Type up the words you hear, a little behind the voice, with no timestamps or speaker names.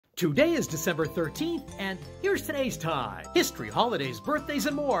Today is December 13th, and here's today's tie. History, holidays, birthdays,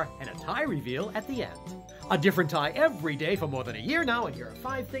 and more, and a tie reveal at the end. A different tie every day for more than a year now, and here are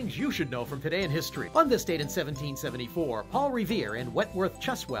 5 things you should know from today in history. On this date in 1774, Paul Revere and Wentworth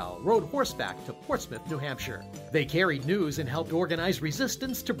Cheswell rode horseback to Portsmouth, New Hampshire. They carried news and helped organize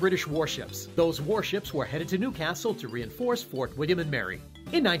resistance to British warships. Those warships were headed to Newcastle to reinforce Fort William and Mary.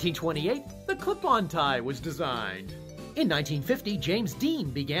 In 1928, the clip-on tie was designed. In 1950, James Dean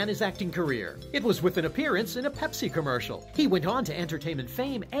began his acting career. It was with an appearance in a Pepsi commercial. He went on to entertainment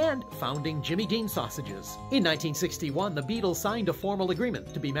fame and founding Jimmy Dean Sausages. In 1961, the Beatles signed a formal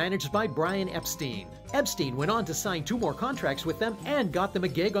agreement to be managed by Brian Epstein. Epstein went on to sign 2 more contracts with them and got them a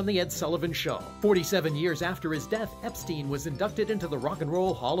gig on The Ed Sullivan Show. 47 years after his death, Epstein was inducted into the Rock and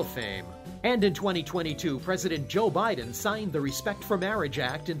Roll Hall of Fame. And in 2022, President Joe Biden signed the Respect for Marriage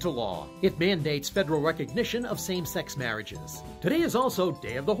Act into law. It mandates federal recognition of same-sex marriages. Today is also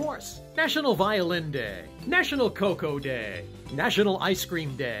Day of the Horse, National Violin Day, National Cocoa Day, National Ice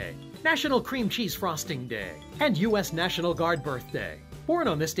Cream Day, National Cream Cheese Frosting Day, and U.S. National Guard Birthday. Born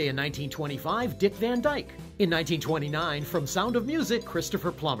on this day in 1925, Dick Van Dyke. In 1929, from Sound of Music,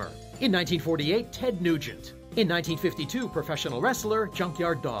 Christopher Plummer. In 1948, Ted Nugent. In 1952, professional wrestler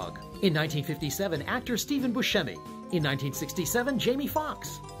Junkyard Dog. In 1957, actor Stephen Buscemi. In 1967, Jamie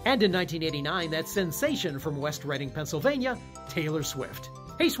Foxx. And in 1989, that sensation from West Reading, Pennsylvania, Taylor Swift.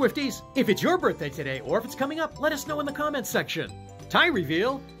 Hey Swifties, if it's your birthday today or if it's coming up, let us know in the comments section. Tie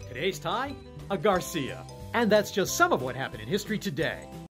reveal, today's tie, a Garcia. And that's just some of what happened in history today.